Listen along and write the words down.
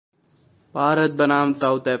भारत बनाम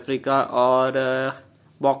south Africa और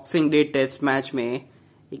boxing day test match में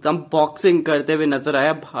एकदम बॉक्सिंग करते हुए नजर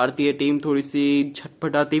आया। भारतीय टीम थोड़ी सी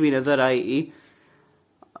झटपटाती भी नजर आई।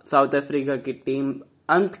 साउथ अफ्रीका की टीम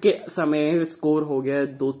अंत के समय स्कोर हो गया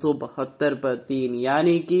 272 पर 3,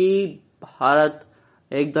 यानी कि भारत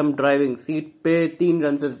एकदम ड्राइविंग सीट पे 3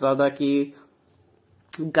 रन से ज्यादा की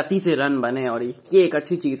गति से रन बने, और ये एक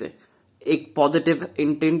अच्छी चीज है। एक पॉजिटिव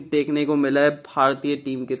इंटेंट देखने को मिला है भारतीय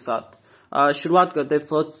टीम के साथ। शुरुआत करते हैं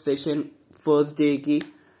फर्स्ट सेशन फर्स्ट डे की,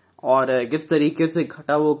 और किस तरीके से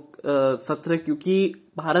घटा वो सत्र, क्योंकि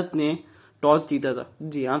भारत ने टॉस जीता था।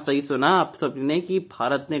 जी हाँ, सही सुना आप सबने कि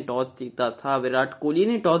भारत ने टॉस जीता था। विराट कोहली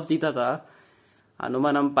ने टॉस जीता था।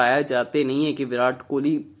 अनुमान हम पाया जाते नहीं है कि Virat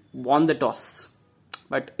Kohli won the toss,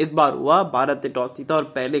 but इस बार हुआ, भारत ने टॉस जीता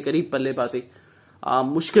और पहले करी बल्लेबाजी।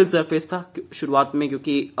 मुश्किल सरफेस था शुरुआत में,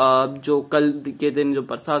 क्योंकि जो कल के दिन जो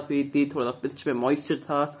बरसात हुई थी, थोड़ा पिच में मॉइस्चर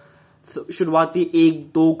था। शुरुआती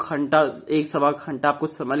 1-2 घंटा 1-1.25 घंटा आपको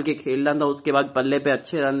संभल के खेलना था, उसके बाद बल्ले पे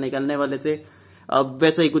अच्छे रन निकलने वाले थे। अब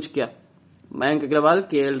वैसा ही कुछ किया मयंक अग्रवाल,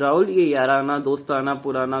 केएल राहुल, ये याराना दोस्ताना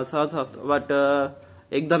पुराना सा था, बट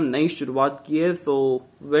एकदम नई शुरुआत की है। So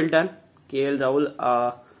well done KL Rahul.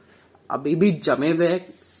 अभी भी जमे हुए,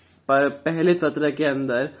 पर पहले सत्र के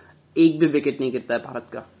अंदर एक भी विकेट नहीं गिरता है भारत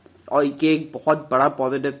का, और ये एक बहुत बड़ा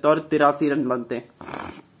पॉजिटिव था। और 83 रन बनते हैं।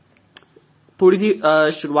 थोड़ी सी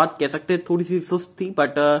शुरुआत कह सकते हैं थोड़ी सी सुस्त थी,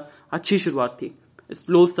 बट अच्छी शुरुआत थी।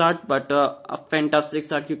 Slow start but fantastic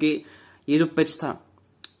start, क्योंकि ये जो पिच था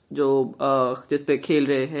जो जिस पे खेल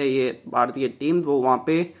रहे हैं ये भारतीय टीम, वो वहां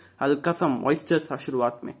पे हल्का सा मॉइस्चर था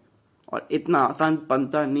शुरुआत में, और इतना आसान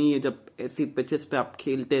बनता नहीं है जब ऐसी पिचेस पे आप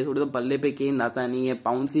खेलते हैं। थोड़ा सा बल्ले पे गेंद आता नहीं है,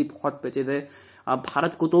 बाउंसी बहुत पिचेस है।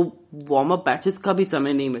 भारत को तो वार्म अप मैचेस का भी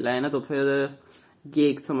समय नहीं मिला है ना, तो फिर ये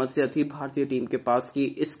एक समस्या थी भारतीय टीम के पास कि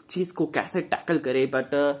इस चीज को कैसे टैकल करे।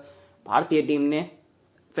 बट भारतीय टीम ने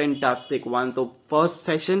फैंटास्टिक वन। तो first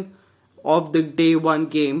session of the day 1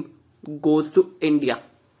 game goes to India,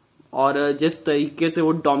 और जिस तरीके से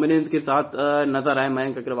वो डोमिनेंस के साथ नजर आए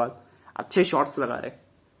मयंक अग्रवाल, अच्छे शॉट्स लगा रहे,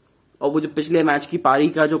 और वो जो पिछले मैच की पारी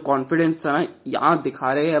का जो कॉन्फिडेंस था ना, यहाँ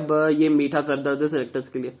दिखा रहे हैं। अब ये मीठा सरदर्द है सेलेक्टर्स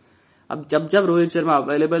के लिए। अब जब जब रोहित शर्मा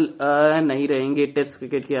अवेलेबल नहीं रहेंगे टेस्ट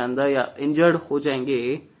क्रिकेट के अंदर या इंजर्ड हो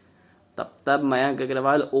जाएंगे, तब तब मयंक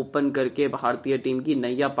अग्रवाल ओपन करके भारतीय टीम की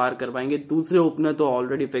नैया पार करवाएंगे। दूसरे ओपनर तो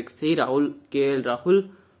ऑलरेडी फिक्स थे, केएल राहुल,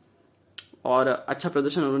 और अच्छा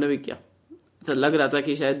प्रदर्शन उन्होंने भी किया। ऐसा लग रहा था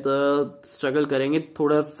कि शायद स्ट्रगल करेंगे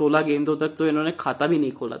थोड़ा। 16 गेंदों तक तो इन्होंने खाता भी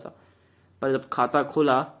नहीं खोला था, पर जब खाता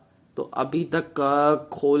खोला तो अभी तक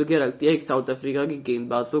खोल के रखती है एक साउथ अफ्रीका की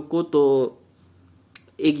गेंदबाजों को। तो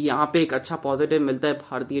एक यहाँ पे एक अच्छा पॉजिटिव मिलता है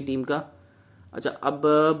भारतीय टीम का। अच्छा, अब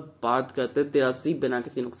बात करते हैं 83 बिना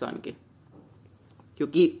किसी नुकसान के,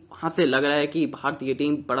 क्योंकि वहां से लग रहा है कि भारतीय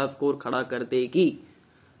टीम बड़ा स्कोर खड़ा कर देगी।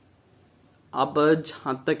 अब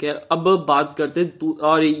जहां तक है, अब बात करते हैं,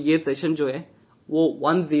 और ये सेशन जो है वो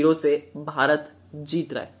 1-0 से भारत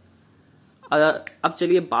जीत रहा है। अब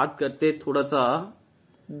चलिए बात करते हैं थोड़ा सा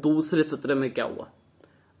दूसरे सत्र में क्या हुआ।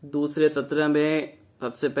 दूसरे सत्र में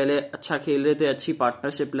सबसे पहले अच्छा खेल रहे थे, अच्छी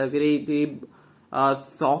पार्टनरशिप लग रही थी,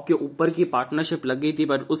 100 के ऊपर की पार्टनरशिप लग गई थी,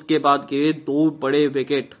 बट उसके बाद गिरे 2 बड़े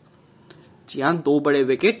विकेट। जी हाँ, 2 बड़े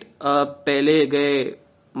विकेट। पहले गए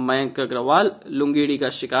मयंक अग्रवाल, लुंगीडी का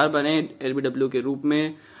शिकार बने एलबीडब्ल्यू के रूप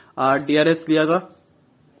में। डीआरएस लिया था,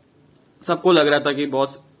 सबको लग रहा था कि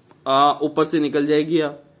बॉस ऊपर से निकल जाएगी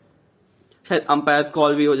या शायद अंपायर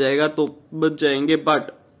कॉल भी हो जाएगा तो बच जाएंगे,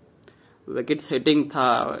 बट विकेट हिटिंग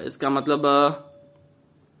था। इसका मतलब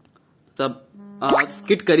तब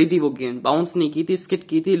स्किट करी थी वो गेंद, बाउंस नहीं की थी, स्किट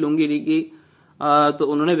की थी लुंगीडी की। तो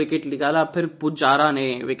उन्होंने विकेट निकाला। फिर पुजारा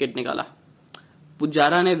ने विकेट निकाला।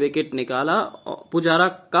 पुजारा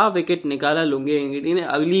का विकेट निकाला लुंगीडी ने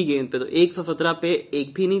अगली गेंद पे। तो 117 पे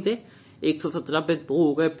एक भी नहीं थे, 117 पे 2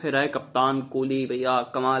 हो गए। फिर आए कप्तान कोहली, भैया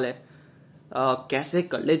कमाल है। कैसे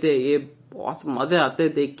कर लेते ये, बहुत मजे आते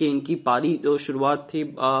देख के इनकी पारी। जो शुरुआत थी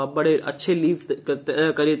बड़े अच्छे लीव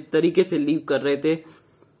तरीके से लीव कर रहे थे,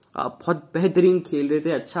 बहुत बेहतरीन खेल रहे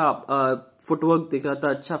थे। अच्छा फुटवर्क दिख रहा था,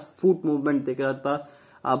 अच्छा फुट मूवमेंट दिख रहा था,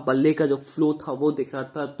 बल्ले का जो फ्लो था वो दिख रहा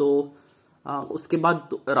था। तो उसके बाद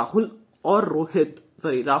राहुल और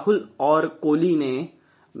कोहली ने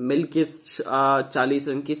मिलके 40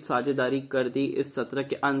 रन की साझेदारी कर दी इस सत्र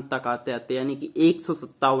के अंत तक आते आते, यानी कि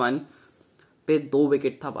 157 पे 2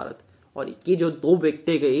 विकेट था भारत। और ये जो 2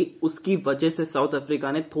 विकेटें गई, उसकी वजह से साउथ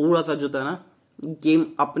अफ्रीका ने थोड़ा सा जो था ना गेम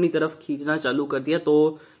अपनी तरफ खींचना चालू कर दिया।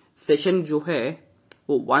 तो सेशन जो है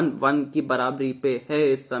वो 1-1 की बराबरी पे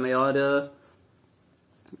है इस समय, और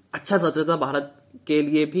अच्छा सत्र था भारत के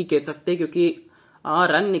लिए भी कह सकते हैं, क्योंकि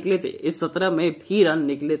रन निकले थे, इस 17 में भी रन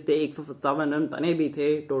निकले थे, 157 रन बने भी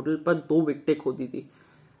थे टोटल, पर 2 विकेटें खो दी थी।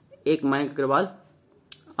 एक मयंक अग्रवाल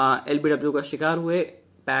एलबीडब्ल्यू का शिकार हुए,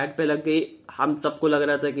 पैड पे लग गई, हम सबको लग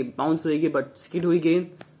रहा था कि बाउंस होगी बट स्किड हुई गेंद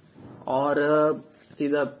और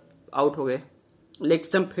सीधा आउट हो गए। लेग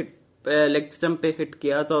स्टंप पे हिट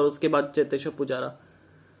किया था और उसके बाद चेतेश्वर पुजारा,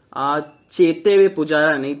 चेते हुए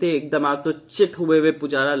पुजारा नहीं थे, एकदम आसुचित हुए हुए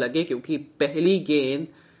पुजारा लगे, क्योंकि पहली गेंद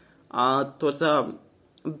थोड़ा सा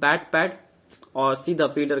बैट पैड और सीधा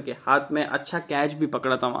फील्डर के हाथ में, अच्छा कैच भी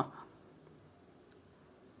पकड़ा था वहां।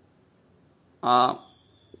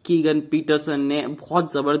 कीगन पीटरसन ने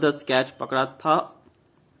बहुत जबरदस्त कैच पकड़ा था।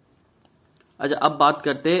 अच्छा, अब बात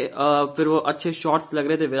करते फिर वो अच्छे शॉट्स लग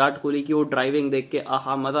रहे थे विराट कोहली की, वो ड्राइविंग देख के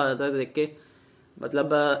आहा मजा आता है देख के,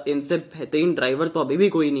 मतलब इनसे बेहतरीन ड्राइवर तो अभी भी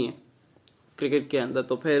कोई नहीं है क्रिकेट के अंदर।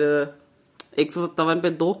 तो फिर 157 पे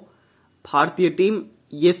 2 भारतीय टीम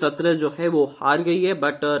ये 17 जो है वो हार गई है,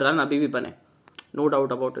 बट रन अभी भी बने, नो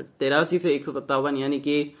डाउट अबाउट इट। 83 से 157 यानी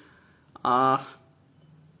कि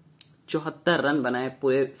 74 रन बनाए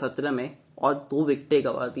पूरे 17 में और 2 विकेटें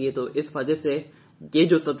गवा दिए। तो इस वजह से ये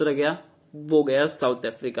जो 17 गया वो गया साउथ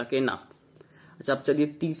अफ्रीका के नाम। अच्छा, अब चलिए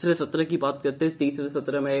तीसरे 17 की बात करते हैं। तीसरे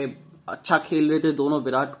 17 में अच्छा खेल रहे थे दोनों,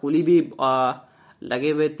 विराट कोहली भी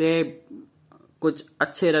लगे हुए थे, कुछ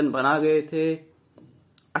अच्छे रन बना गए थे,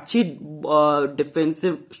 अच्छी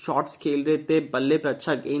डिफेंसिव शॉट्स खेल रहे थे, बल्ले पे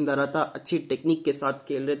अच्छा गेंद आ रहा था, अच्छी टेक्निक के साथ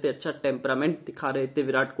खेल रहे थे, अच्छा टेम्परामेंट दिखा रहे थे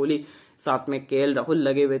विराट कोहली, साथ में केएल राहुल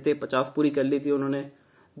लगे हुए थे, 50 पूरी कर ली थी उन्होंने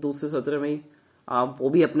दूसरे 17 में ही, वो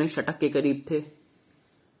भी अपने शतक के करीब थे।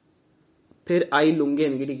 फिर आई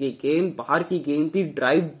लुंगेनगिरी की गेंद, बाहर की गेंद थी,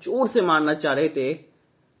 ड्राइव जोर से मारना चाह रहे थे,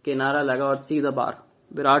 किनारा लगा और सीधा बाहर।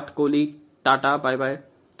 Virat Kohli tata bye bye.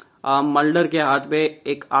 Mulder के हाथ में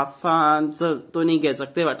एक आसान सा तो नहीं कह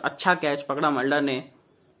सकते बट अच्छा कैच पकड़ा मल्डर ने,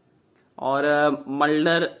 और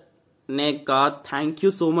मल्डर ने कहा thank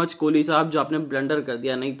you so much Kohli साहब जो आपने ब्लंडर कर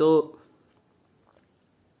दिया, नहीं तो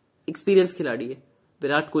एक्सपीरियंस खिलाड़ी है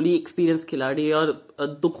विराट कोहली, एक्सपीरियंस खिलाड़ी है, और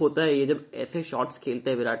दुख होता है ये जब ऐसे शॉट्स खेलते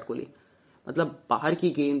हैं विराट कोहली। मतलब बाहर की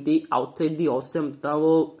गेंद थी, आउटसाइड दी ऑफ स्टंप था,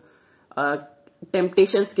 वो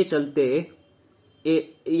टेम्पटेशंस के चलते,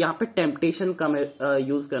 यहाँ पे टेम्पटेशन का मैं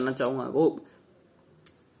यूज करना चाहूंगा, वो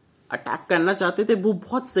अटैक करना चाहते थे, वो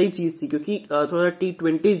बहुत सही चीज थी, क्योंकि थोड़ा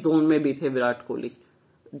T20 जोन में भी थे विराट कोहली।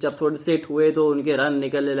 जब थोड़े सेट हुए तो उनके रन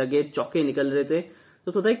निकलने लगे, चौके निकल रहे थे,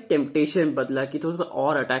 तो थोड़ा एक टेम्पटेशन बदला कि थोड़ा सा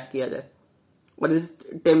और अटैक किया जाए, और इस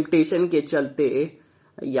टेम्पटेशन के चलते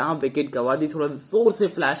यहाँ विकेट गवा दी, थोड़ा जोर से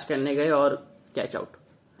फ्लैश करने गए और कैच आउट।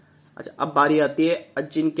 अच्छा, अब बारी आती है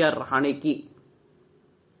अजिंक्य रहाणे की।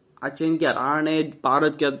 अजिंक्य रहाणे,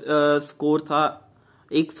 भारत का स्कोर था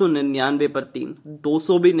 199 पर 3,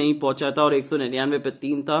 200 भी नहीं पहुंचा था और 199 पर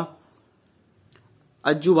 3 था।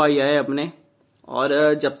 अज्जू भाई आए अपने,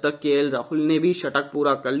 और जब तक केएल राहुल ने भी शतक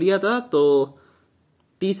पूरा कर लिया था, तो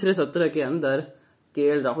तीसरे 17 के अंदर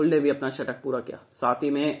केएल राहुल ने भी अपना शतक पूरा किया, साथ ही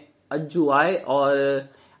में अज्जू आए और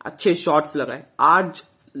अच्छे शॉट्स लगाए। आज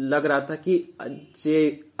लग रहा था कि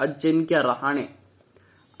अजिंक्य रहाणे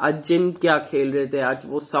क्या खेल रहे थे आज,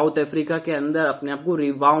 वो साउथ अफ्रीका के अंदर अपने आप को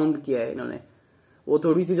रिबाउंड किया है इन्होंने, वो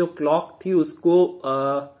थोड़ी सी जो क्लॉक थी उसको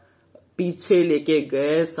पीछे लेके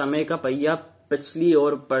गए, समय का पहिया पिछली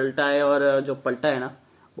ओर पलटा है, और जो पलटा है ना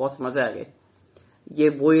बहुत मजा आ गया। ये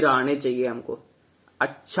वो ही रहाणे चाहिए हमको,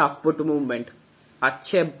 अच्छा फुट मूवमेंट,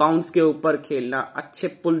 अच्छे बाउंस के ऊपर खेलना, अच्छे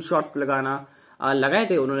पुल शॉट्स लगाना, लगाए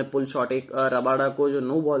थे उन्होंने पुल शॉट, एक रबाडा को जो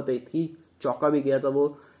नो बॉल पे थी चौका भी गया था वो,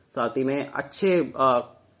 साथ ही में अच्छे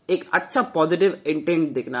एक अच्छा पॉजिटिव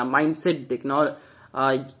इंटेंट दिखना, माइंडसेट दिखना, और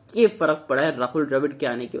ये फर्क पड़ा है राहुल द्रविड़ के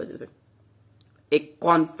आने की वजह से। एक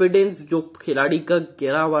कॉन्फिडेंस जो खिलाड़ी का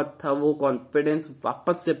गिरा हुआ था, वो कॉन्फिडेंस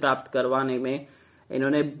वापस से प्राप्त करवाने में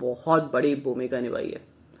इन्होंने बहुत बड़ी भूमिका निभाई है।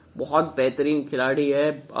 बहुत बेहतरीन खिलाड़ी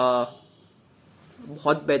है,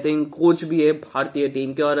 बहुत बेहतरीन कोच भी है भारतीय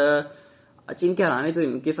टीम के, और अजिंक्य रहाणे तो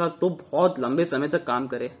इनके साथ तो बहुत लंबे समय तक काम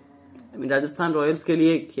करे। राजस्थान रॉयल्स के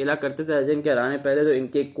लिए खेला करते थे अजिंक्य रहाणे, पहले तो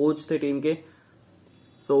इनके कोच थे टीम के।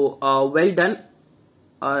 सो वेल डन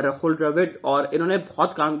राहुल द्रविड़, और इन्होंने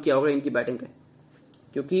बहुत काम किया होगा इनकी बैटिंग पे,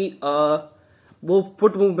 क्योंकि वो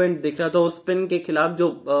फुट मूवमेंट दिख रहा था, स्पिन के खिलाफ जो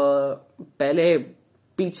पहले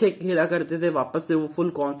पीछे खेला करते थे, वापस से वो फुल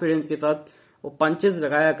कॉन्फिडेंस के साथ वो पंचेस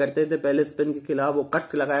लगाया करते थे, पहले स्पिन के खिलाफ वो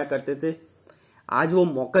कट लगाया करते थे, आज वो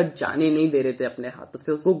मौका जाने नहीं दे रहे थे अपने हाथों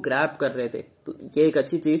से, उसको ग्रैब कर रहे थे। तो ये एक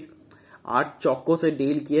अच्छी चीज, 8 चौकों से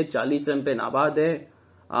डील किए, 40 रन पे नाबाद है,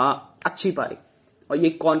 अच्छी पारी, और ये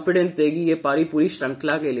कॉन्फिडेंस देगी ये पारी पूरी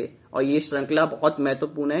श्रृंखला के लिए, और ये श्रृंखला बहुत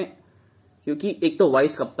महत्वपूर्ण है, क्योंकि एक तो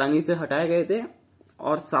वाइस कप्तानी से हटाए गए थे,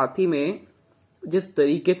 और साथ ही में जिस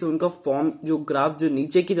तरीके से उनका फॉर्म जो ग्राफ जो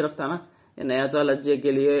नीचे की तरफ था ना, ये नया साल अज्जू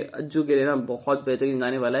के लिए ना बहुत बेहतरीन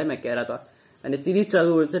जाने वाला है। मैं कह रहा था, मैंने सीरीज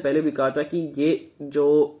चालू होने से पहले भी कहा था कि ये जो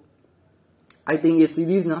आई थिंक ये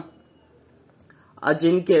सीरीज ना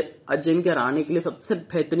अजिंक्य रहाणे के लिए सबसे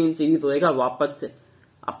बेहतरीन सीरीज होएगा। वापस से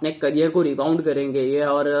अपने करियर को रिबाउंड करेंगे ये,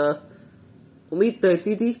 और उम्मीद तो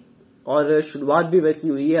ऐसी थी और शुरुआत भी वैसी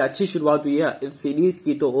हुई है, अच्छी शुरुआत हुई है इस सीरीज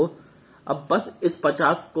की। तो अब बस इस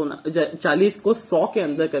 40 को 100 के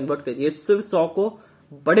अंदर कन्वर्ट करिए, सिर्फ 100 को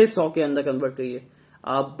बड़े 100 के अंदर कन्वर्ट करिए।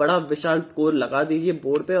 आप बड़ा विशाल स्कोर लगा दीजिए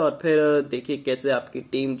बोर्ड पे और फिर देखिए कैसे आपकी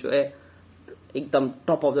टीम जो है एकदम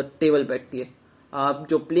टॉप ऑफ द टेबल बैठती है। आप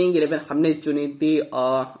जो प्लेइंग 11 हमने चुनी थी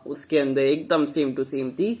उसके अंदर एकदम सेम टू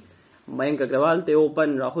सेम थी। मयंक अग्रवाल थे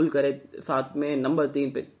ओपन, राहुल करे साथ में, नंबर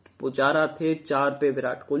 3 पे पुजारा थे, 4 पे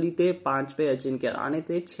विराट कोहली थे, 5 पे अजिंक्य रहाणे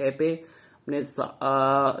थे, 6 पे अपने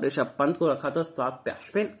ऋषभ पंत को रखा था, 7 पे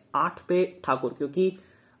अश्विन, 8 पे ठाकुर, क्योंकि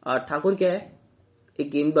ठाकुर क्या है,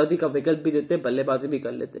 एक गेंदबाजी का विकल्प भी देते, बल्लेबाजी भी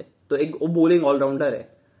कर लेते, तो एक बोलिंग ऑलराउंडर है।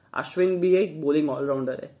 अश्विन भी एक बोलिंग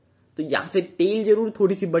ऑलराउंडर है। तो यहाँ से टेल जरूर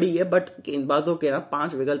थोड़ी सी बड़ी है, बट गेंदबाजों के ना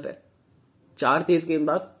 5 विकल्प है, 4 तेज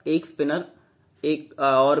गेंदबाज, 1 स्पिनर, एक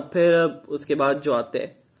और फिर उसके बाद जो आते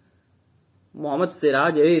हैं मोहम्मद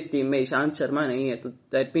सिराज है इस टीम में, ईशांत शर्मा नहीं है। तो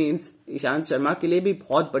दैट मीन्स ईशांत शर्मा के लिए भी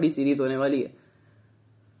बहुत बड़ी सीरीज होने वाली है,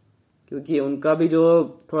 क्योंकि उनका भी जो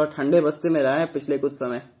थोड़ा ठंडे बस्ते में रहा है पिछले कुछ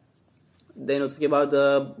समय। देन उसके बाद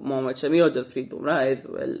मोहम्मद शमी और जसप्रीत बुमराह एज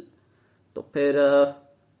वेल। तो फिर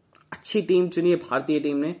अच्छी टीम चुनी है भारतीय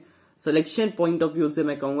टीम ने। सिलेक्शन पॉइंट ऑफ व्यू से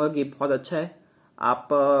मैं कहूंगा कि बहुत अच्छा है। आप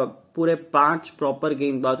पूरे 5 प्रॉपर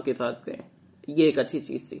गेंदबाज के साथ गए, ये एक अच्छी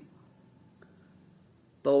चीज थी।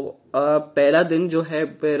 तो पहला दिन जो है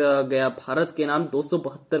फिर गया भारत के नाम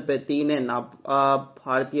 272 पे 3 है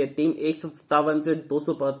भारतीय टीम 157 से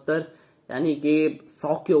 272, यानी कि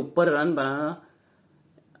 100 के ऊपर रन बनाना,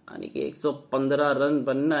 यानी कि 115 रन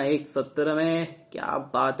बनना 170 में, क्या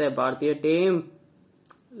बात है। भारतीय टीम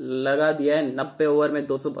लगा दिया है 90 ओवर में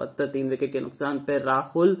 272, 3 विकेट के नुकसान पे।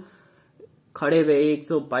 राहुल खड़े हुए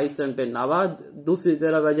 122 रन पे नवाद, दूसरी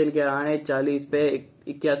तरफ अजिंक्य रहाणे 40 पे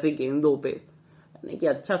 81 गेंदों पे, यानी कि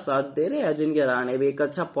अच्छा साथ दे रहे हैं अजिंक्य रहाणे भी, एक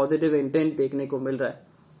अच्छा पॉजिटिव इंटेंट देखने को मिल रहा है।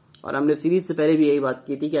 और हमने सीरीज से पहले भी यही बात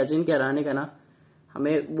की थी कि अजिंक्य रहाणे का ना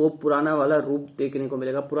हमें वो पुराना वाला रूप देखने को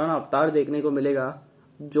मिलेगा, पुराना अवतार देखने को मिलेगा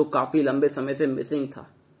जो काफी लंबे समय से मिसिंग था।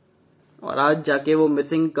 और आज जाके वो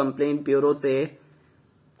मिसिंग कंप्लेंट ब्यूरो से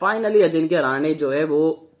फाइनली अजिंक्य रहाणे जो है वो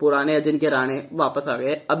पुराने अजिंक्य रहाणे वापस आ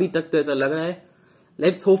गए। अभी तक तो ऐसा लग रहा है।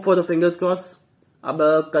 Let's hope for the fingers crossed. अब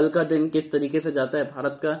कल का दिन किस तरीके से जाता है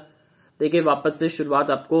भारत का, देखिए वापस से शुरुआत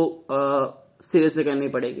आपको सिरे से करनी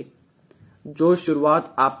पड़ेगी। जो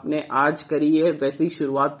शुरुआत आपने आज करी है वैसी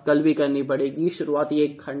शुरुआत कल भी करनी पड़ेगी। शुरुआत ये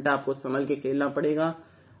 1 घंटा आपको संभल के खेलना पड़ेगा।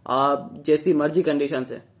 जैसी मर्जी कंडीशन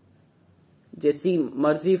है, जैसी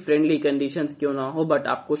मर्जी फ्रेंडली कंडीशंस क्यों ना हो, बट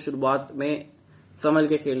आपको शुरुआत में संभल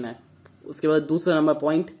के खेलना है। उसके बाद दूसरा नंबर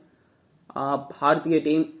पॉइंट, भारतीय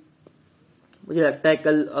टीम मुझे लगता है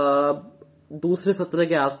कल दूसरे सत्र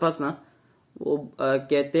के आसपास ना वो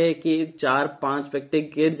कहते हैं कि 4-5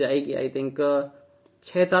 विकेट गिर जाएगी। आई थिंक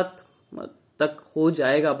 6-7 तक हो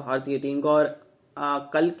जाएगा भारतीय टीम का। और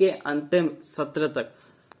कल के अंतिम सत्र तक,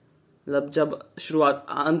 मतलब जब शुरुआत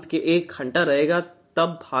अंत के 1 घंटा रहेगा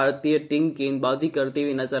तब भारतीय टीम गेंदबाजी करती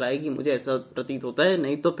हुई नजर आएगी, मुझे ऐसा प्रतीत होता है।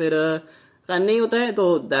 नहीं तो फिर नहीं होता है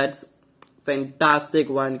तो दैट्स फैंटास्टिक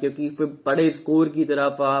वन, क्योंकि फिर बड़े स्कोर की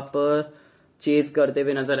तरफ आप चेज करते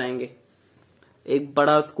हुए नजर आएंगे। एक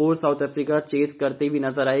बड़ा स्कोर साउथ अफ्रीका चेज करते हुए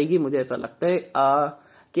नजर आएगी, मुझे ऐसा लगता है।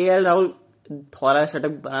 केएल राहुल थोड़ा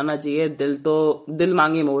शतक बनाना चाहिए, दिल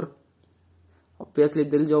मांगे मोर। ऑब्वियसली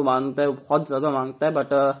दिल जो मांगता है वो बहुत ज्यादा मांगता है,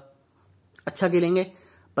 बट अच्छा खेलेंगे।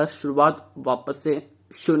 बस शुरुआत वापस से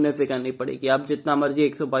 0 से करनी पड़ेगी। आप जितना मर्जी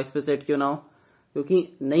 122 पे सेट क्यों ना हो,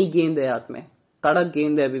 क्योंकि नई गेंद है हाथ में, कड़क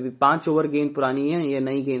गेंद है, अभी भी 5 ओवर गेंद पुरानी है ये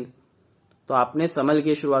नई गेंद, तो आपने संभल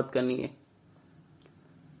के शुरुआत करनी है।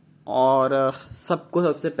 और सबको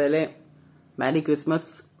सबसे पहले merry Christmas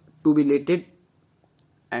to B लेटेड।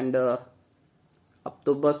 And अब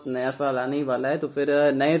तो बस नया साल आने ही वाला है, तो फिर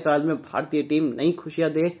नए साल में भारतीय टीम नई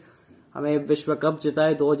खुशियां दे, हमें विश्व कप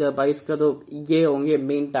जिताए 2022 का, तो ये होंगे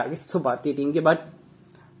मेन टारगेट्स भारतीय टीम के। But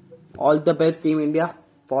all the best team India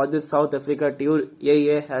for this south Africa tour. यही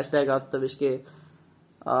है #आस्तविश के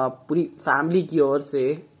पूरी फैमिली की ओर से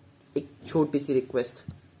एक छोटी सी रिक्वेस्ट,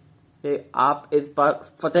 आप इस बार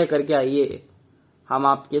फतेह करके आइए, हम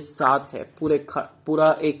आपके साथ है।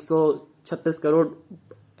 पूरा 136 करोड़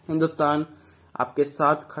हिंदुस्तान आपके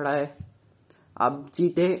साथ खड़ा है। आप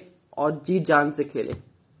जीते और जी जान से खेले,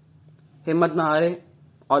 हिम्मत ना हारे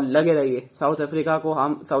और लगे रहिए। साउथ अफ्रीका को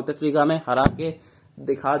हम साउथ अफ्रीका में हरा के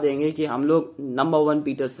दिखा देंगे कि हम लोग नंबर 1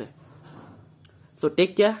 पीटर्स है। So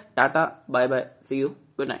take care, Tata, bye bye, C you,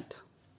 good night.